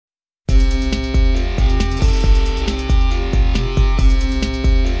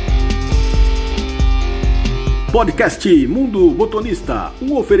Podcast Mundo Botonista,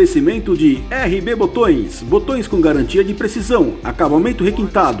 um oferecimento de RB Botões, botões com garantia de precisão, acabamento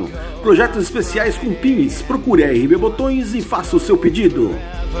requintado, projetos especiais com pins. Procure a RB Botões e faça o seu pedido.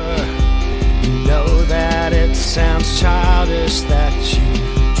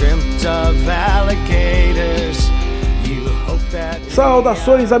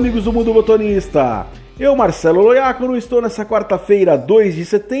 Saudações, amigos do Mundo Botonista! Eu, Marcelo Loiacono, estou nessa quarta-feira, 2 de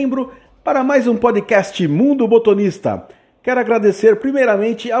setembro, para mais um podcast Mundo Botonista. Quero agradecer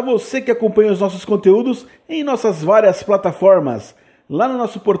primeiramente a você que acompanha os nossos conteúdos em nossas várias plataformas. Lá no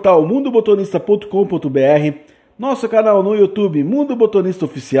nosso portal mundobotonista.com.br, nosso canal no YouTube Mundo Botonista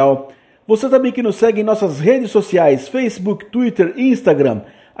Oficial, você também que nos segue em nossas redes sociais, Facebook, Twitter e Instagram,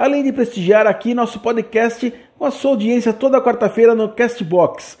 além de prestigiar aqui nosso podcast com a sua audiência toda quarta-feira no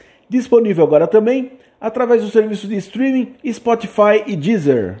Castbox, disponível agora também através do serviço de streaming Spotify e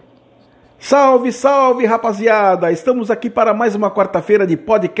Deezer. Salve, salve, rapaziada! Estamos aqui para mais uma quarta-feira de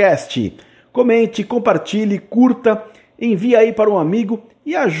podcast. Comente, compartilhe, curta, envie aí para um amigo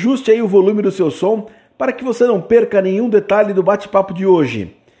e ajuste aí o volume do seu som para que você não perca nenhum detalhe do bate-papo de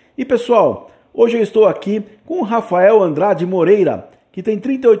hoje. E pessoal, hoje eu estou aqui com o Rafael de Andrade Moreira, que tem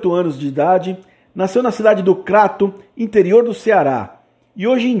 38 anos de idade, nasceu na cidade do Crato, interior do Ceará, e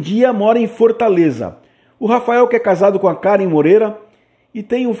hoje em dia mora em Fortaleza. O Rafael, que é casado com a Karen Moreira e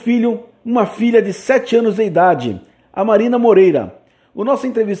tem uma filha de 7 anos de idade, a Marina Moreira. O nosso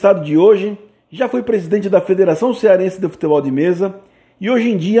entrevistado de hoje já foi presidente da Federação Cearense de Futebol de Mesa e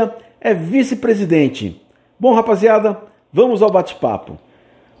hoje em dia é vice-presidente. Bom, rapaziada, vamos ao bate-papo.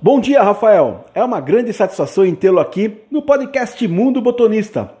 Bom dia, Rafael. É uma grande satisfação em tê-lo aqui no podcast Mundo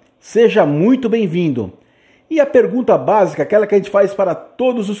Botonista. Seja muito bem-vindo. E a pergunta básica, aquela que a gente faz para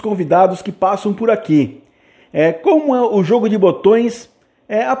todos os convidados que passam por aqui, é como o jogo de botões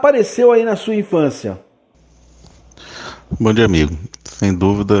apareceu aí na sua infância? Bom dia, amigo. Sem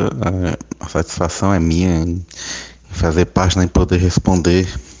dúvida, a satisfação é minha em fazer parte, em poder responder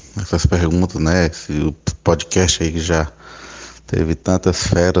essas perguntas, né? Esse podcast aí que já teve tantas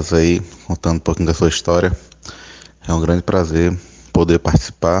feras aí, contando um pouquinho da sua história. É um grande prazer poder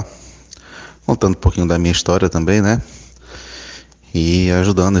participar, contando um pouquinho da minha história também, né? E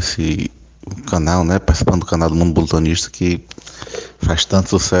ajudando esse canal, né? Participando do canal do Mundo Botonista, que faz tanto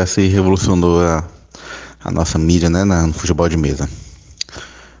sucesso e revolucionou a nossa mídia, né? No futebol de mesa.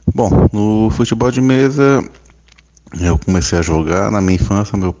 Bom, no futebol de mesa eu comecei a jogar na minha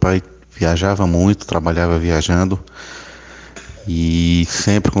infância. Meu pai viajava muito, trabalhava viajando. E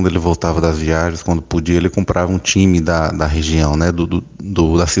sempre quando ele voltava das viagens, quando podia, ele comprava um time da região, né,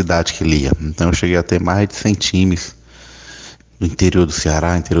 da cidade que ele ia. Então eu cheguei a ter mais de 100 times do interior do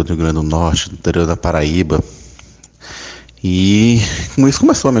Ceará, interior do Rio Grande do Norte, do interior da Paraíba. E com isso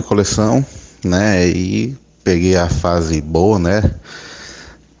começou a minha coleção, né, e peguei a fase boa, né,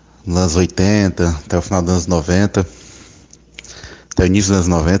 nos anos 80, até o final dos anos 90, até o início dos anos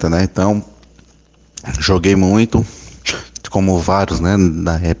 90, né, então joguei muito. Como vários, né,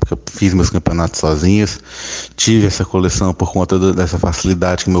 na época fiz meus campeonatos sozinhos, tive essa coleção por conta dessa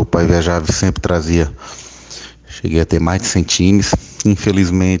facilidade que meu pai viajava e sempre trazia. Cheguei a ter mais de 100 times.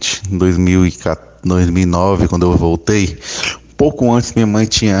 Infelizmente, em 2009, quando eu voltei, pouco antes minha mãe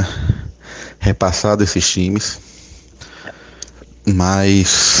tinha repassado esses times,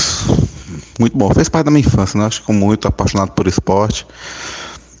 mas muito bom, fez parte da minha infância, né? Acho que muito apaixonado por esporte,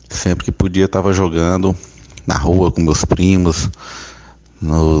 sempre que podia estava jogando na rua com meus primos,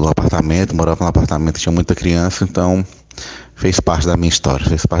 no apartamento, morava num apartamento que tinha muita criança, então fez parte da minha história,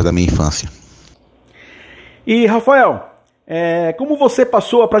 fez parte da minha infância. E Rafael, como você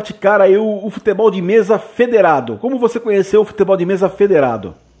passou a praticar aí o futebol de mesa federado? Como você conheceu o futebol de mesa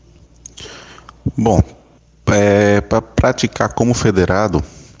federado? Bom, para praticar como federado,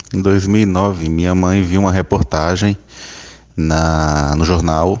 em 2009, minha mãe viu uma reportagem no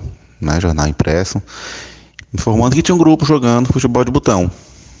jornal, né, jornal impresso, informando que tinha um grupo jogando futebol de botão.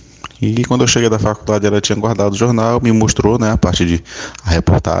 E quando eu cheguei da faculdade, ela tinha guardado o jornal, me mostrou, né, a parte de a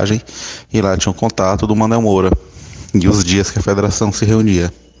reportagem, e lá tinha um contato do Manuel Moura e os dias que a federação se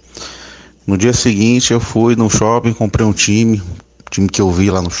reunia. No dia seguinte eu fui no shopping, comprei um time que eu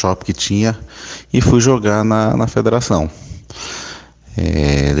vi lá no shopping que tinha, e fui jogar na federação.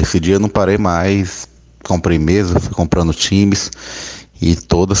 Desse dia eu não parei mais, comprei mesa, fui comprando times. E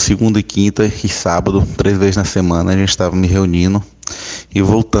toda segunda e quinta e sábado, 3 vezes na semana, a gente estava me reunindo e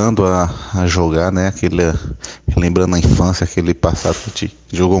voltando a jogar, né? Lembrando a infância, aquele passado que a gente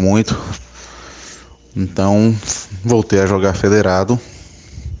jogou muito. Então, voltei a jogar federado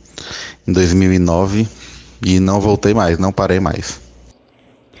em 2009 e não voltei mais, não parei mais.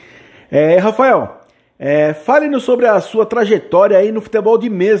 Rafael, Fale-nos sobre a sua trajetória aí no futebol de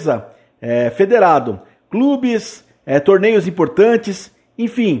mesa, federado, clubes, torneios importantes,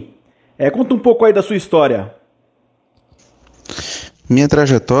 enfim, conta um pouco aí da sua história. Minha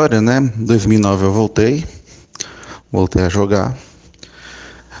trajetória, né? Em 2009 eu voltei a jogar.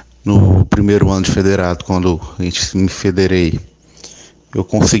 No primeiro ano de federado, quando me federei, eu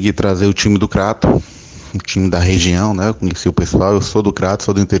consegui trazer o time do Crato, o time da região, né? Eu conheci o pessoal, eu sou do Crato,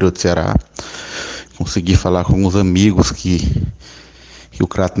 sou do interior do Ceará. Consegui falar com alguns amigos que o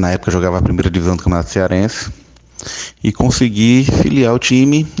Crato na época jogava a primeira divisão do Campeonato Cearense e consegui filiar o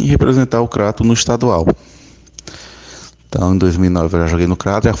time e representar o Crato no estadual. Então em 2009 eu já joguei no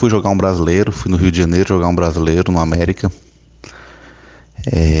Crato, já fui jogar um brasileiro, fui no Rio de Janeiro jogar um brasileiro no América.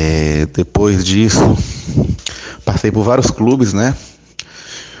 Depois disso passei por vários clubes, né?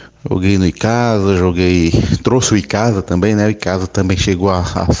 Joguei no Icasa, trouxe o Icasa também, né? O Icasa também chegou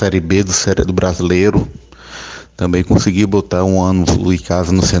à Série B do Brasileiro. Também consegui botar um ano o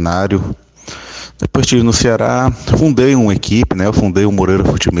Icasa no cenário. Depois estive no Ceará, fundei uma equipe, né? Eu fundei o Moreira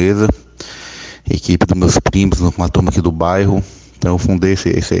Futemesa, equipe dos meus primos, uma turma aqui do bairro. Então eu fundei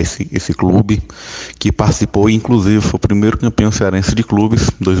esse clube, que participou e inclusive foi o primeiro campeão cearense de clubes,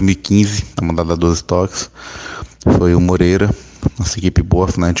 em 2015, na mandada 12 toques. Foi o Moreira, nossa equipe boa,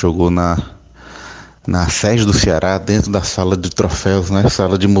 a gente jogou na sede do Ceará, dentro da sala de troféus, né?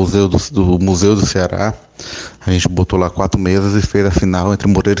 Sala de museu do Museu do Ceará. A gente botou lá 4 mesas e fez a final entre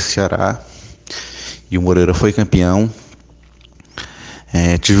Moreira e Ceará. E o Moreira foi campeão.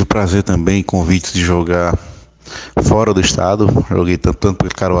 Tive o prazer também, convites de jogar fora do estado. Joguei tanto pelo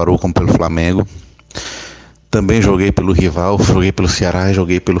Caruaru como pelo Flamengo. Também joguei pelo rival, joguei pelo Ceará e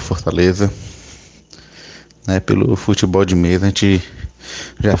joguei pelo Fortaleza. Pelo futebol de mesa a gente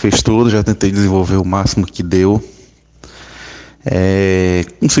já fez tudo, já tentei desenvolver o máximo que deu.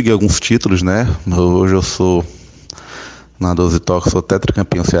 Consegui alguns títulos, né? Hoje eu sou, na 12 toques, sou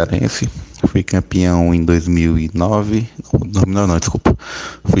tetracampeão cearense. Fui campeão em 2009, não, desculpa.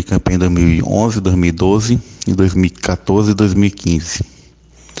 Fui campeão em 2011, 2012, em 2014 e 2015.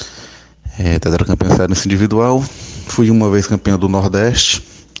 Tetracampeão cearense individual. Fui uma vez campeão do Nordeste,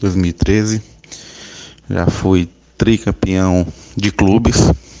 2013. Já fui tricampeão de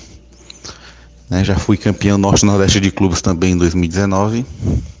clubes, né? Já fui campeão Norte-Nordeste de clubes também em 2019.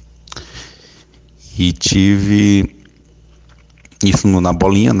 E tive isso na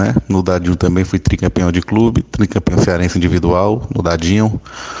bolinha, né? No dadinho também fui tricampeão de clube, tricampeão cearense individual, no dadinho.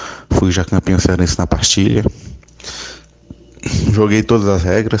 Fui já campeão cearense na pastilha. Joguei todas as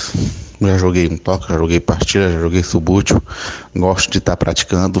regras. Já joguei um toque, já joguei pastilha, já joguei subútil. Gosto de estar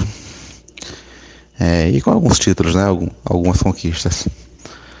praticando. E com alguns títulos, né? Algumas conquistas.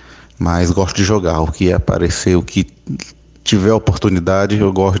 Mas gosto de jogar. O que aparecer, o que tiver oportunidade,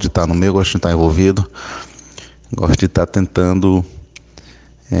 eu gosto de estar no meio, gosto de estar envolvido. Gosto de estar tentando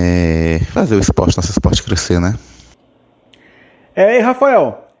fazer nosso esporte crescer, né? E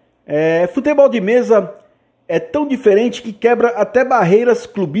Rafael, futebol de mesa é tão diferente que quebra até barreiras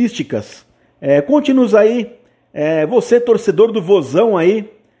clubísticas. Conte-nos aí, você torcedor do Vozão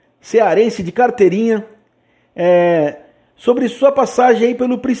aí, cearense de carteirinha, sobre sua passagem aí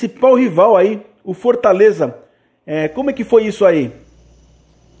pelo principal rival aí, o Fortaleza. Como é que foi isso aí?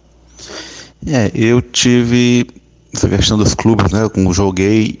 Eu tive essa questão dos clubes, né? Como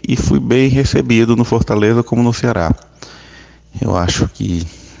joguei e fui bem recebido no Fortaleza como no Ceará. Eu acho que,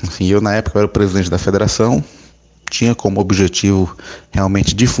 assim, eu na época era o presidente da federação, tinha como objetivo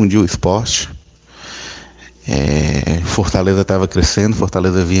realmente difundir o esporte. Fortaleza estava crescendo,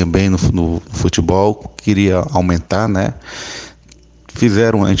 Fortaleza vinha bem no futebol, queria aumentar, né?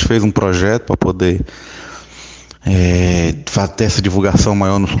 A gente fez um projeto para poder ter essa divulgação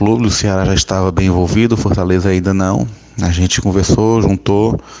maior nos clubes. O Ceará já estava bem envolvido, Fortaleza ainda não. A gente conversou,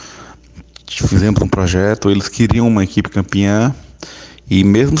 juntou, fizemos um projeto. Eles queriam uma equipe campeã, e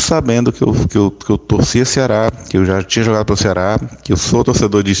mesmo sabendo que eu torcia Ceará, que eu já tinha jogado pelo Ceará, que eu sou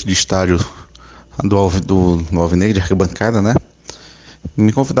torcedor de estádio do Alvinegro, de arquibancada, né?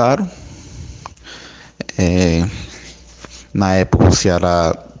 Me convidaram. Na época o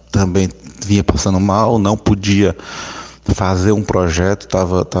Ceará também vinha passando mal, não podia fazer um projeto,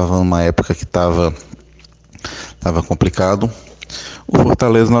 estava numa época que estava complicado. O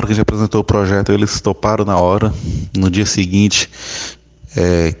Fortaleza, na hora que a gente apresentou o projeto, eles toparam na hora. No dia seguinte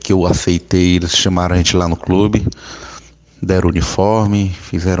que eu aceitei, eles chamaram a gente lá no clube, deram uniforme,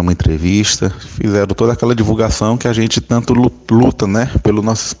 fizeram uma entrevista, fizeram toda aquela divulgação que a gente tanto luta, né, pelo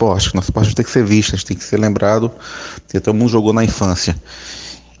nosso esporte. Nosso esporte tem que ser visto, a gente tem que ser lembrado, porque todo mundo jogou na infância.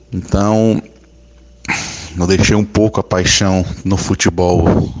 Então, eu deixei um pouco a paixão no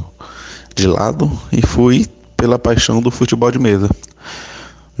futebol de lado e fui pela paixão do futebol de mesa.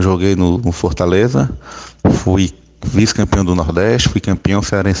 Joguei no Fortaleza, fui vice-campeão do Nordeste, fui campeão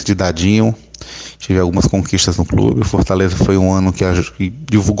cearense de dadinho, tive algumas conquistas no clube. O Fortaleza foi um ano que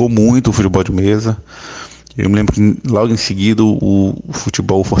divulgou muito o futebol de mesa. Eu me lembro que logo em seguida o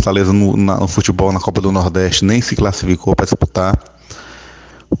Fortaleza no futebol na Copa do Nordeste nem se classificou para disputar.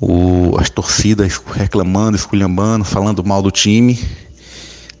 As torcidas reclamando, esculhambando, falando mal do time,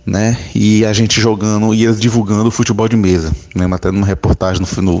 né? E a gente jogando e eles divulgando o futebol de mesa. Lembro até numa reportagem no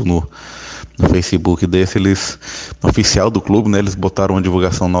Facebook desse, no oficial do clube, né? Eles botaram uma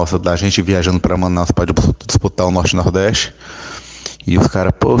divulgação nossa da gente viajando para Manaus para disputar o Norte e Nordeste. E os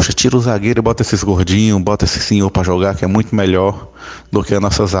caras, poxa, tira o zagueiro e bota esses gordinhos, bota esse senhor para jogar, que é muito melhor do que a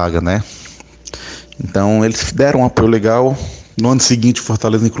nossa zaga, né? Então eles deram um apoio legal. No ano seguinte,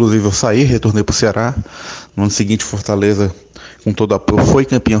 Fortaleza, inclusive, eu saí, retornei para o Ceará. No ano seguinte, Fortaleza, com todo apoio, foi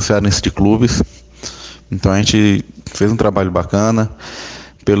campeão cearense de clubes. Então a gente fez um trabalho bacana.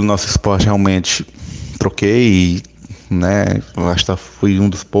 Pelo nosso esporte, realmente, troquei, né? Eu acho que fui um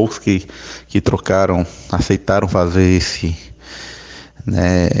dos poucos que aceitaram fazer esse,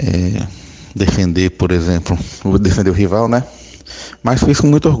 né? Defender, por exemplo, defender o rival, né? Mas fiz com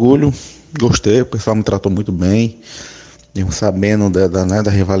muito orgulho, gostei, o pessoal me tratou muito bem. Sabendo da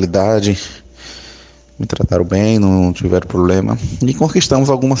rivalidade, me trataram bem, não tiveram problema e conquistamos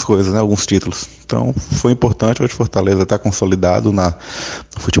algumas coisas, né, alguns títulos. Então foi importante. Hoje Fortaleza está consolidado no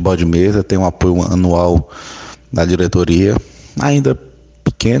futebol de mesa, tem um apoio anual da diretoria, ainda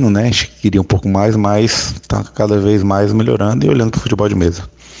pequeno, né, a gente queria um pouco mais, mas está cada vez mais melhorando e olhando para o futebol de mesa.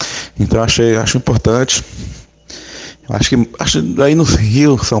 Então acho importante. Acho aí no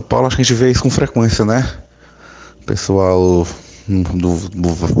Rio, São Paulo, acho que a gente vê isso com frequência, né? Pessoal do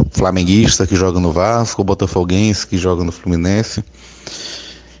flamenguista que joga no Vasco, o botafoguense que joga no Fluminense.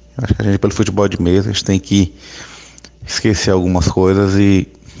 Acho que a gente, pelo futebol de mesa, a gente tem que esquecer algumas coisas e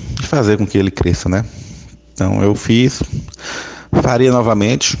fazer com que ele cresça, né? Então eu faria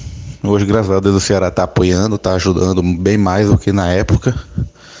novamente. Hoje, graças a Deus, o Ceará está apoiando, está ajudando bem mais do que na época.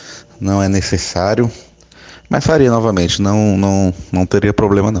 Não é necessário, mas faria novamente, não teria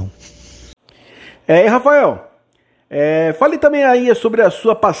problema não. E Rafael, fale também aí sobre a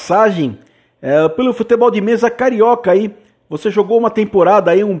sua passagem pelo futebol de mesa carioca aí. Você jogou uma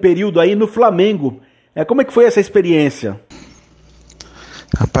temporada aí, um período aí no Flamengo. Como é que foi essa experiência?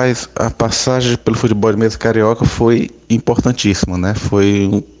 Rapaz, a passagem pelo futebol de mesa carioca foi importantíssima, né?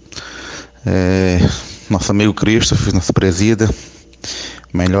 Foi nosso amigo Christopher, nosso presida.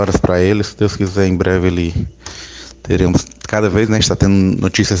 Melhoras para ele, se Deus quiser, em breve teremos cada vez, né, a gente está tendo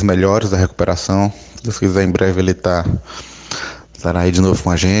notícias melhores da recuperação. Se Deus quiser, em breve ele estará aí de novo com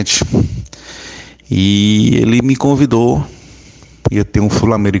a gente. E ele me convidou, ia ter um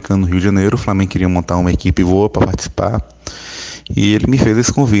sul-americano no Rio de Janeiro, o Flamengo queria montar uma equipe boa para participar. E ele me fez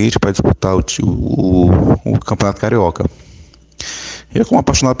esse convite para disputar o Campeonato Carioca. Eu, como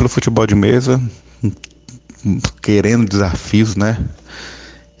apaixonado pelo futebol de mesa, querendo desafios, né,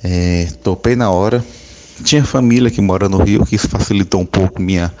 topei na hora. Tinha família que mora no Rio, que isso facilitou um pouco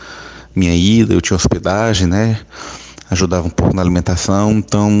minha ida. Eu tinha hospedagem, né? Ajudava um pouco na alimentação.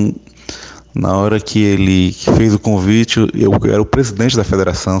 Então, na hora que ele fez o convite, eu era o presidente da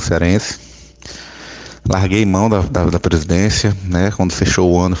Federação Cearense. Larguei mão da presidência, né? Quando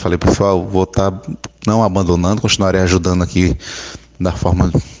fechou o ano, falei, pessoal, vou estar não abandonando, continuarei ajudando aqui da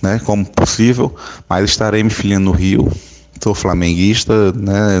forma, né, como possível, mas estarei me filiando no Rio. Sou flamenguista,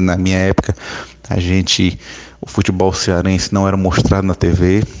 né? Na minha época, o futebol cearense não era mostrado na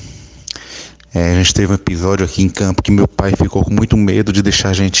TV. A gente teve um episódio aqui em campo que meu pai ficou com muito medo de deixar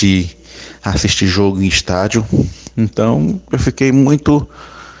a gente assistir jogo em estádio. Então eu fiquei muito,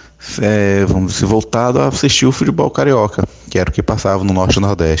 vamos dizer, voltado a assistir o futebol carioca, que era o que passava no Norte e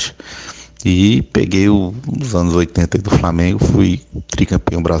Nordeste. E peguei os anos 80 do Flamengo, fui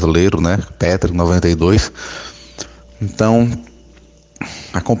tricampeão brasileiro, né? Tetra, 92. Então,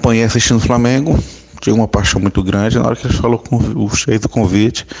 acompanhei assistindo o Flamengo, tive uma paixão muito grande. Na hora que ele fez o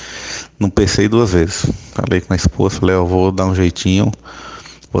convite, não pensei duas vezes. Falei com a esposa, falei, eu vou dar um jeitinho,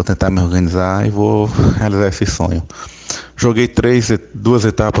 vou tentar me organizar e vou realizar esse sonho. Joguei duas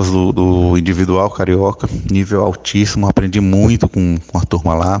etapas do individual carioca, nível altíssimo, aprendi muito com a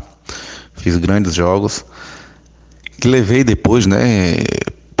turma lá, fiz grandes jogos, que levei depois, né,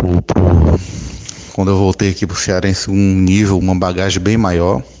 quando eu voltei aqui pro Cearense, um nível, uma bagagem bem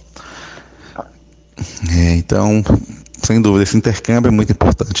maior. Então, sem dúvida, esse intercâmbio é muito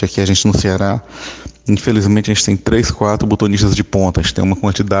importante. Aqui a gente no Ceará, infelizmente, a gente tem 3, 4 botonistas de ponta. A gente tem uma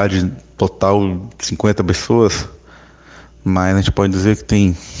quantidade total de 50 pessoas, mas a gente pode dizer que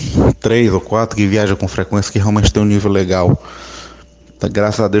tem 3 ou 4 que viajam com frequência que realmente tem um nível legal.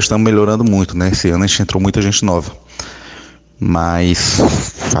 Graças a Deus estamos melhorando muito, né? Esse ano a gente entrou muita gente nova, mas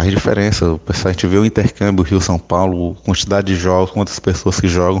faz diferença. A gente vê o intercâmbio Rio-São Paulo, quantidade de jogos, quantas pessoas que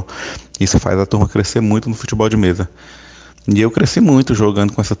jogam, isso faz a turma crescer muito no futebol de mesa. E eu cresci muito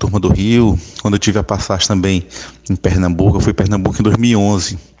jogando com essa turma do Rio. Quando eu tive a passagem também em Pernambuco, eu fui em Pernambuco em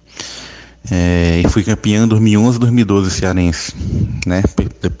 2011. E fui campeão em 2011 e 2012 cearense, né?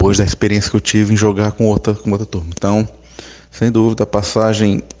 Depois da experiência que eu tive em jogar com outra turma. Então, sem dúvida, a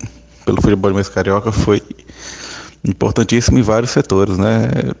passagem pelo futebol de mesa carioca foi importantíssima em vários setores, né?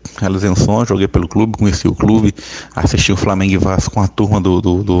 Realizei um sonho, joguei pelo clube, conheci o clube, assisti o Flamengo e Vasco com a turma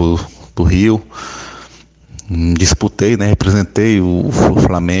do Rio. Disputei, né, representei o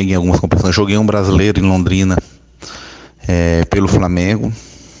Flamengo em algumas competições, joguei um brasileiro em Londrina pelo Flamengo.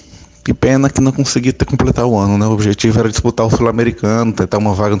 Que pena que não consegui completar o ano, né? O objetivo era disputar o Sul-Americano, tentar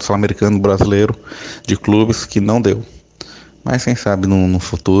uma vaga no Sul-Americano brasileiro de clubes, que não deu. Mas quem sabe no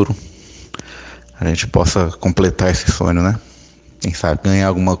futuro a gente possa completar esse sonho, né? Quem sabe ganhar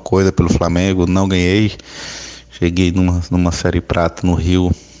alguma coisa pelo Flamengo. Não ganhei, cheguei numa série prata no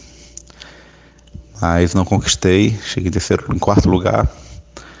Rio, mas não conquistei. Cheguei em 4º lugar,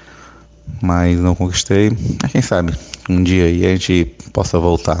 mas não conquistei. Mas quem sabe um dia aí a gente possa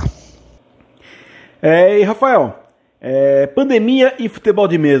voltar. E Rafael, pandemia e futebol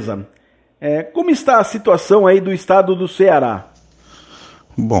de mesa, como está a situação aí do estado do Ceará?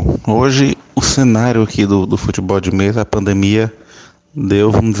 Bom, hoje o cenário aqui do futebol de mesa, a pandemia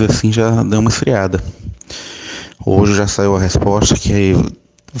deu, vamos dizer assim, já deu uma esfriada. Hoje já saiu a resposta que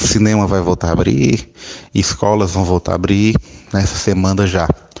o cinema vai voltar a abrir, escolas vão voltar a abrir nessa semana já.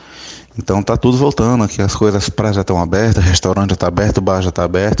 Então tá tudo voltando aqui, as coisas, as praias já estão abertas, restaurante já está aberto, o bar já está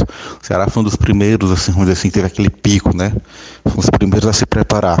aberto. O Ceará foi um dos primeiros, assim, vamos dizer assim, teve aquele pico, né? Fomos os primeiros a se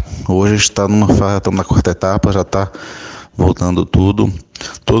preparar. Hoje a gente está numa fase, estamos na 4ª etapa, já está voltando tudo.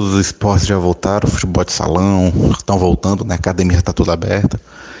 Todos os esportes já voltaram, o futebol de salão estão voltando, né? A academia está toda aberta.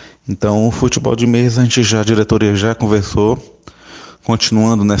 Então o futebol de mesa a diretoria já conversou,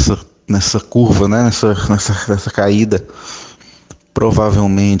 continuando nessa curva, né? Nessa caída.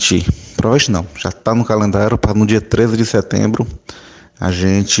 Provavelmente não, já está no calendário para no dia 13 de setembro a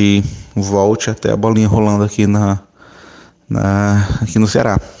gente volte até a bolinha rolando aqui aqui no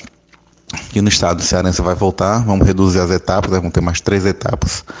Ceará. Aqui no estado cearense vai voltar, vamos reduzir as etapas, vamos ter mais 3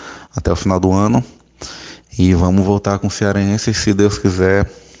 etapas até o final do ano. E vamos voltar com o cearense, se Deus quiser.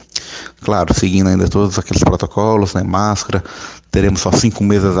 Claro, seguindo ainda todos aqueles protocolos, né? Máscara, teremos só 5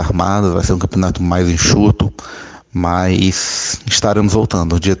 mesas armadas, vai ser um campeonato mais enxuto. Mas estaremos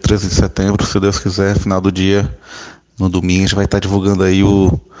voltando, dia 13 de setembro, se Deus quiser, final do dia, no domingo, a gente vai estar divulgando aí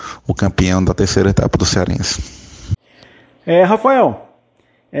o campeão da 3ª etapa do Cearense. Rafael,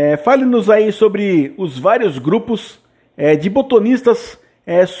 fale-nos aí sobre os vários grupos de botonistas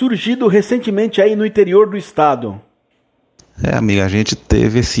surgido recentemente aí no interior do estado. Amiga, a gente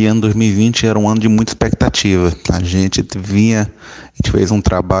teve esse ano 2020, era um ano de muita expectativa. A gente fez um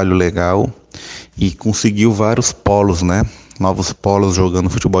trabalho legal e conseguiu vários polos, né? Novos polos jogando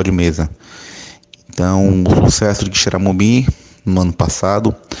futebol de mesa. Então, o sucesso de Quixeramobim no ano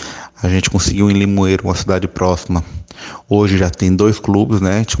passado, a gente conseguiu em Limoeiro, uma cidade próxima. Hoje já tem 2 clubes,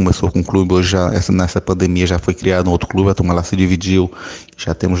 né? A gente começou com um clube, hoje nessa pandemia já foi criado um outro clube, a turma lá se dividiu.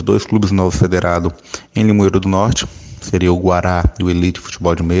 Já temos 2 clubes novos federados em Limoeiro do Norte, seria o Guará e o Elite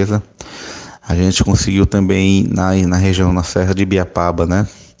Futebol de Mesa. A gente conseguiu também na região, na Serra de Ibiapaba, né?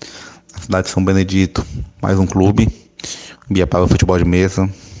 Na cidade de São Benedito, mais um clube, Ibiapaba Futebol de Mesa,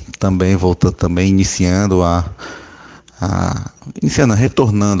 também voltando, também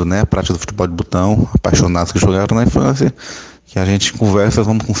retornando, né, a prática do futebol de botão, apaixonados que jogaram na infância, que a gente conversa,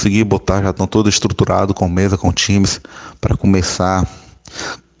 vamos conseguir botar, já estão todos estruturados com mesa, com times, para começar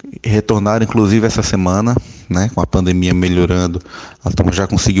retornar, inclusive essa semana, né, com a pandemia melhorando, a turma já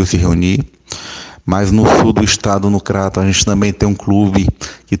conseguiu se reunir. Mas no sul do estado, no Crato, a gente também tem um clube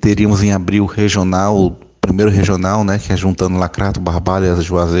que teríamos em abril regional, o primeiro regional, né, que é juntando lá Crato, Barbalhas,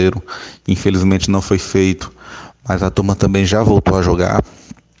 Juazeiro. Infelizmente não foi feito, mas a turma também já voltou a jogar.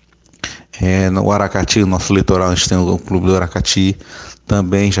 No Aracati, nosso litoral, a gente tem o clube do Aracati,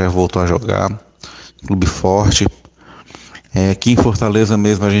 também já voltou a jogar, clube forte. Aqui em Fortaleza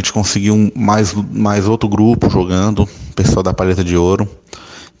mesmo a gente conseguiu mais outro grupo jogando, pessoal da Palheta de Ouro.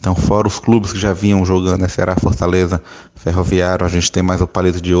 Então, fora os clubes que já vinham jogando, Ceará, Fortaleza, Ferroviário, a gente tem mais o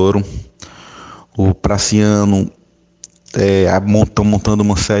Palheta de Ouro. O Praciano estão montando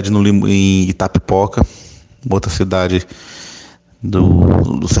uma sede em Itapipoca, outra cidade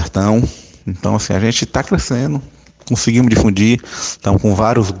do sertão. Então, assim, a gente está crescendo, conseguimos difundir, estamos com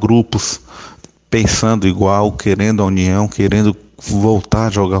vários grupos pensando igual, querendo a união, querendo voltar a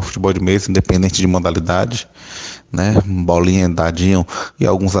jogar futebol de mesa, independente de modalidade, né? Bolinha, dadinho, e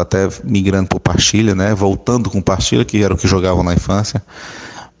alguns até migrando por pastilha, né? Voltando com pastilha, que era o que jogavam na infância.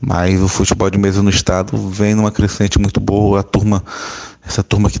 Mas o futebol de mesa no estado vem numa crescente muito boa, essa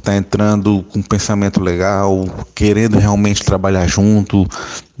turma que está entrando com um pensamento legal, querendo realmente trabalhar junto,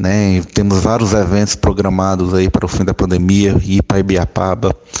 né? Temos vários eventos programados aí para o fim da pandemia, ir para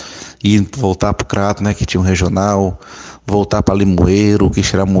Ibiapaba, ir voltar para o Crato, né? Que tinha um regional, voltar para Limoeiro,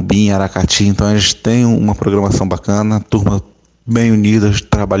 Quixeramobim, Aracati. Então a gente tem uma programação bacana, turma bem unida,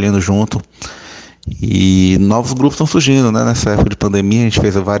 trabalhando junto. E novos grupos estão surgindo, né? Nessa época de pandemia a gente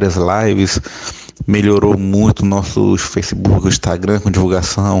fez várias lives, melhorou muito o nosso Facebook, o Instagram com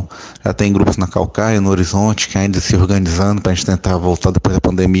divulgação. Já tem grupos na Calcaia, no Horizonte, que ainda se organizando para a gente tentar voltar depois da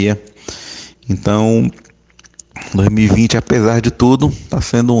pandemia. Então 2020, apesar de tudo, está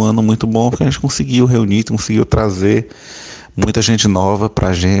sendo um ano muito bom, porque a gente conseguiu reunir, conseguiu trazer muita gente nova para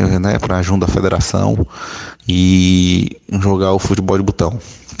a gente, né, para junto da federação e jogar o futebol de botão.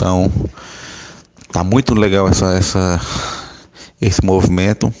 Então tá muito legal esse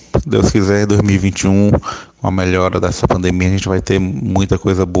movimento. Se Deus quiser, em 2021, com a melhora dessa pandemia, a gente vai ter muita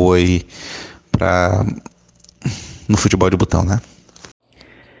coisa boa aí no futebol de botão, né?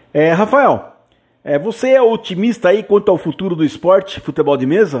 Rafael, você é otimista aí quanto ao futuro do esporte, futebol de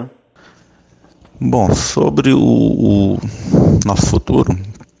mesa? Bom, sobre o nosso futuro,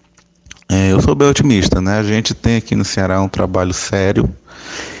 eu sou bem otimista, né? A gente tem aqui no Ceará um trabalho sério.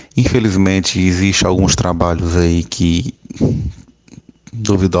 Infelizmente, existem alguns trabalhos aí que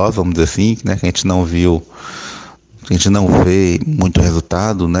duvidosos, vamos dizer assim, né? Que a gente não vê muito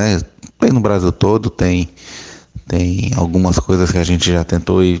resultado, né? Tem no Brasil todo, tem algumas coisas que a gente já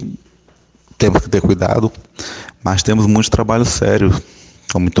tentou e temos que ter cuidado, mas temos muitos trabalhos sérios,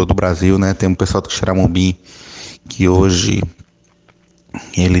 como em todo o Brasil, né? Tem um pessoal do Quixeramobim que hoje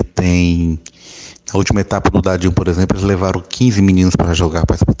ele tem a última etapa do Dadinho, por exemplo, eles levaram 15 meninos para jogar,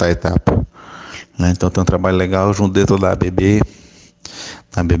 para disputar a etapa, né? Então tem um trabalho legal junto dentro da ABB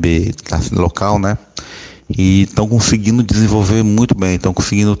local, né? E estão conseguindo desenvolver muito bem, estão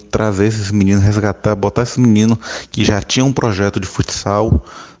conseguindo trazer esses meninos, resgatar, botar esses meninos que já tinham um projeto de futsal,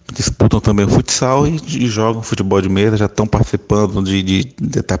 disputam também o futsal e jogam futebol de mesa, já estão participando de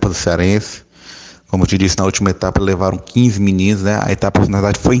etapa do Cearense. Como eu te disse, na última etapa levaram 15 meninos, né? A etapa, na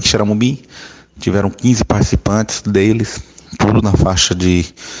verdade, foi em Quixeramobim, tiveram 15 participantes deles, tudo na faixa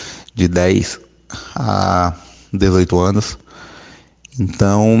de 10 a 18 anos.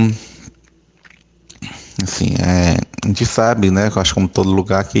 Então, assim, a gente sabe, né? Eu acho que como todo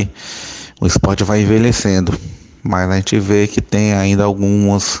lugar que o esporte vai envelhecendo, mas a gente vê que tem ainda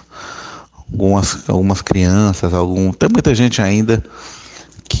algumas crianças, tem muita gente ainda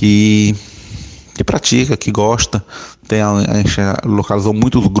que pratica, que gosta. A gente localizou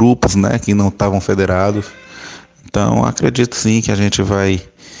muitos grupos, né, que não estavam federados. Então acredito sim que a gente vai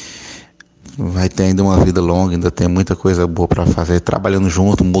ter ainda uma vida longa, ainda tem muita coisa boa para fazer, trabalhando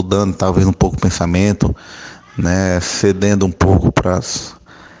junto, mudando talvez um pouco o pensamento, né, cedendo um pouco para as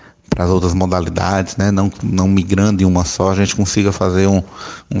outras modalidades, né, não migrando em uma só, a gente consiga fazer um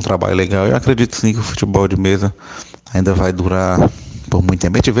trabalho legal. Eu acredito sim que o futebol de mesa ainda vai durar por muito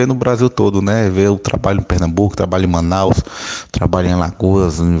tempo. A gente vê no Brasil todo, né? Vê o trabalho em Pernambuco, trabalho em Manaus, trabalho em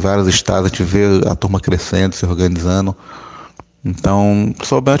Alagoas, em vários estados, a gente vê a turma crescendo, se organizando. Então,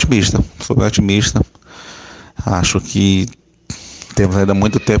 sou bem otimista. Acho que temos ainda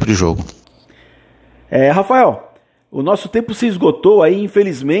muito tempo de jogo. Rafael, o nosso tempo se esgotou aí,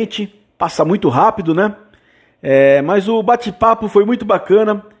 infelizmente, passa muito rápido, né? Mas o bate-papo foi muito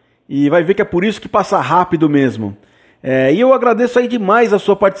bacana e vai ver que é por isso que passa rápido mesmo. E eu agradeço aí demais a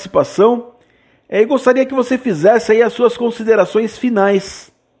sua participação e gostaria que você fizesse aí as suas considerações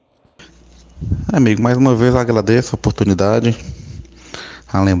finais. Amigo, mais uma vez eu agradeço a oportunidade,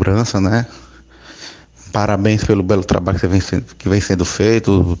 a lembrança, né? Parabéns pelo belo trabalho que vem sendo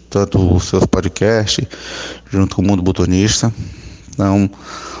feito, tanto os seus podcasts, junto com o Mundo Botonista. Então,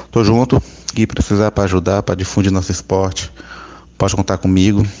 tô junto, e precisar para ajudar, para difundir nosso esporte, pode contar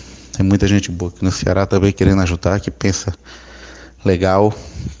comigo. Tem muita gente boa aqui no Ceará também querendo ajudar, que pensa legal.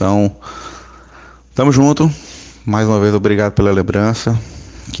 Então, tamo junto. Mais uma vez, obrigado pela lembrança.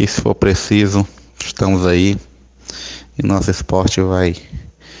 Que se for preciso, estamos aí. E nosso esporte vai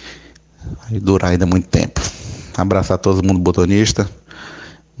durar ainda muito tempo. Abraço a todo mundo botonista.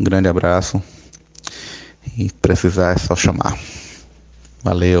 Um grande abraço. E precisar é só chamar.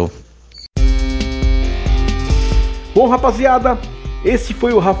 Valeu. Bom, rapaziada, esse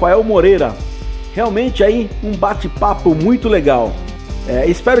foi o Rafael Moreira. Realmente aí um bate-papo muito legal.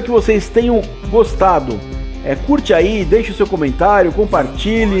 Espero que vocês tenham gostado. Curte aí, deixe o seu comentário,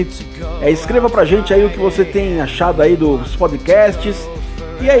 compartilhe, escreva pra gente aí o que você tem achado aí dos podcasts.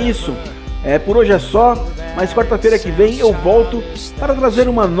 E é isso. Por hoje é só, mas quarta-feira que vem eu volto para trazer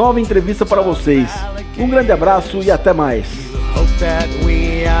uma nova entrevista para vocês. Um grande abraço e até mais. Hope that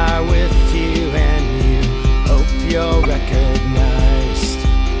we are with you and you hope your record